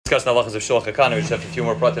discussing halachas of Shiluach HaKan. We just have a few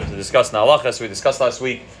more pratim to discuss in halachas. So we discussed last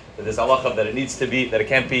week that there's halachah that it needs to be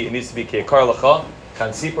ki'ekar lacha. Kan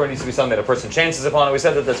sipur needs to be something that a person chances upon. And we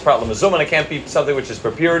said that that's prat l'mezum, and it can't be something which is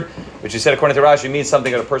prepared, which you said according to Rashi means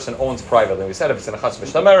something that a person owns privately. We said if it's in a chas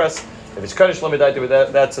v'shtameres, if it's kaddish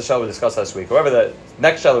l'midaita, that's a shal we discussed last week. However, the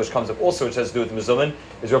next shal which comes up also, which has to do with mezumin,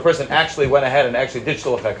 is where a person actually went ahead and actually did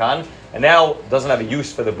Shiluach HaKan, and now doesn't have a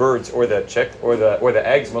use for the birds or the chick or the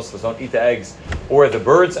eggs. Most of us don't eat the eggs or the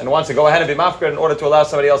birds, and wants to go ahead and be mafkir in order to allow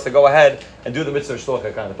somebody else to go ahead and do the mitzvah of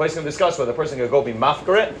Shiluach HaKan. The place can discuss whether the person can go be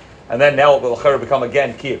mafkir, and then now it will become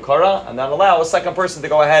again ki'ekara, and then allow a second person to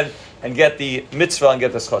go ahead and get the mitzvah and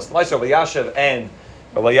get the schos. Rabbi Yashiv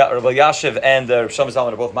and Rav Shlomo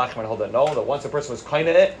Zalman are both machmir and hold that no, that once a person was kind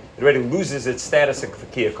of it already loses its status of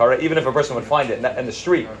ki'ekara, even if a person would find it in the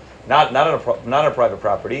street, not on a private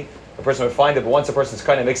property. A person would find it, but once a person's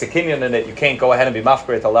kind of makes a kinyan in it, you can't go ahead and be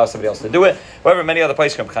mafkir to allow somebody else to do it. However, many other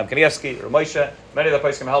places, Chaim Kanievsky or Moshe, many other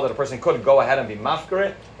places held that a person could go ahead and be mafkir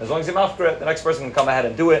it. As long as you mafkir it, the next person can come ahead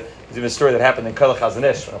and do it. There's even a story that happened in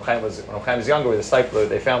Halachah when Chaim was younger, with a disciple,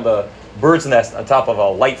 they found a bird's nest on top of a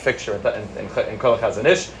light fixture in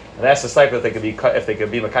Halachah, and asked the disciple if they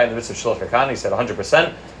could be Makai in the mitzvah of Shiluach HaKan. He said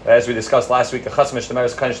 100%. As we discussed last week, a chas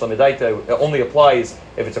mishtameres kaddish l'midaita only applies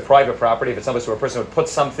if it's a private property. If it's someplace where a person would put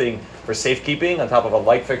something for safekeeping on top of a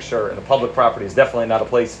light fixture in a public property, is definitely not a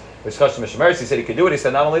place where it's chas mishtameres. He said he could do it. He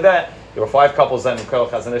said not only that, there were 5 couples then in Kol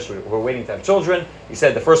Chazanish who were waiting to have children. He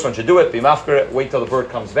said the first one should do it, be mafkir, wait till the bird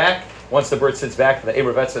comes back. Once the bird sits back, the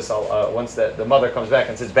Eber Vetzis, once the mother comes back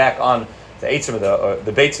and sits back on the eitzim,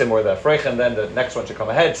 the beitzim or the freichem, then the next one should come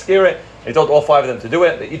ahead, scare it. And he told all 5 of them to do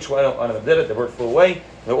it. Each one of them did it. The bird flew away.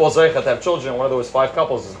 They're all zeichet to have children. One of those 5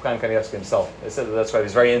 couples is Chaim Kanievsky himself. They said that's why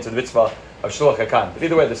he's very into the mitzvah of Shiluach HaKan. But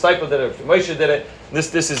either way, the disciple did it, Moshe did it.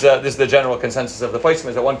 This is the general consensus of the placement,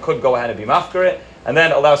 is that one could go ahead and be mafkir it, and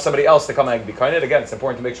then allow somebody else to come and be kind of it. Again, it's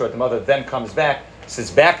important to make sure that the mother then comes back,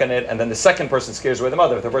 sits back on it, and then the second person scares away the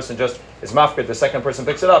mother. If the person just is mafkir, the second person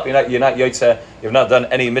picks it up. You're not yotze. You've not done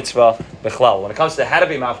any mitzvah bichlal. When it comes to how to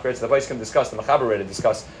be mafkir, so the place can discuss, the Mechaber to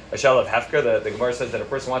discuss a shell of Hefker. The Gemara says that a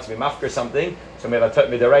person wants to be mafkir something, so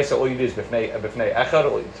midaraisa, all you do is bifnei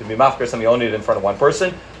echad. To be mafkir something, you only need it in front of one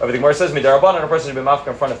person. However, the Gemara says midarabanan, a person should be mafkir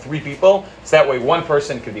in front of 3 people. So that way, one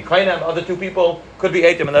person could be kainam, the other 2 people could be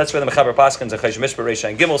eitim, and that's where the Mechaber paskins a chaysh mishpah reisha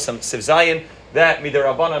and gimel some siv zayin. That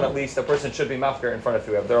midarabanan, at least a person should be mafkir in front of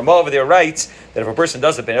 3. The Ramah over there writes that if a person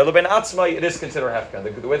does it ben atzmai, it is considered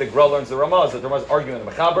hefker. The way the Gra learns the Ramah is that the Ramah is arguing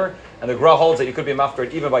the Mechaber, and the Gra holds that you could be mafkir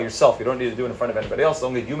even by yourself. You don't need to do it in front of anybody else. As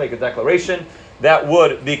long as you make a declaration, that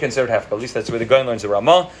would be considered hefker. At least that's where the guy learns the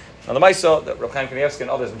Ramah. On the Maisa, the Rav Chaim Kanievsky and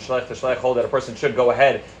others in Shleich to Shleich hold that a person should go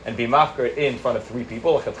ahead and be mafkir in front of 3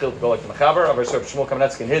 people. To go like the Mechaber. However, Shmuel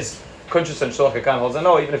Kamenetsky in his Kunshus and Shiluach HaKan holds that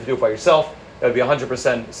no, even if you do it by yourself, that would be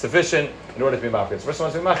 100% sufficient in order to be mafkir. So first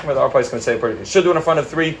one to be mafkir, our place can say you should do it in front of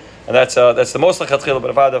 3, and that's the most lechatchila.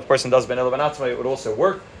 But if a person does ben atzmai, it would also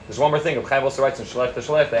work. There's one more thing. Rav Chaim also writes in Shleich to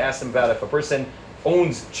Shleich. They asked him about if a person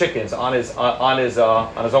owns chickens on his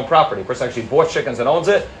own property. A person actually bought chickens and owns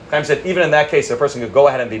it. Chaim said even in that case, a person could go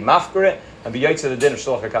ahead and be mafkir it and be yotze the din of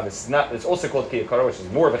Shiluach HaKan. It's also called ki'ekara, which is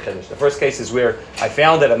more of a chiddush. The first case is where I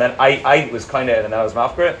found it and then I was kind of it and then I was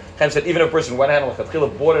mafkir it. Chaim said even if a person went ahead and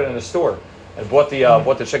bought it in a store and bought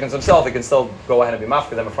the chickens himself, he can still go ahead and be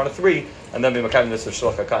mafkir them in front of 3 and then be makayim this of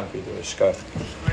Shiluach HaKan.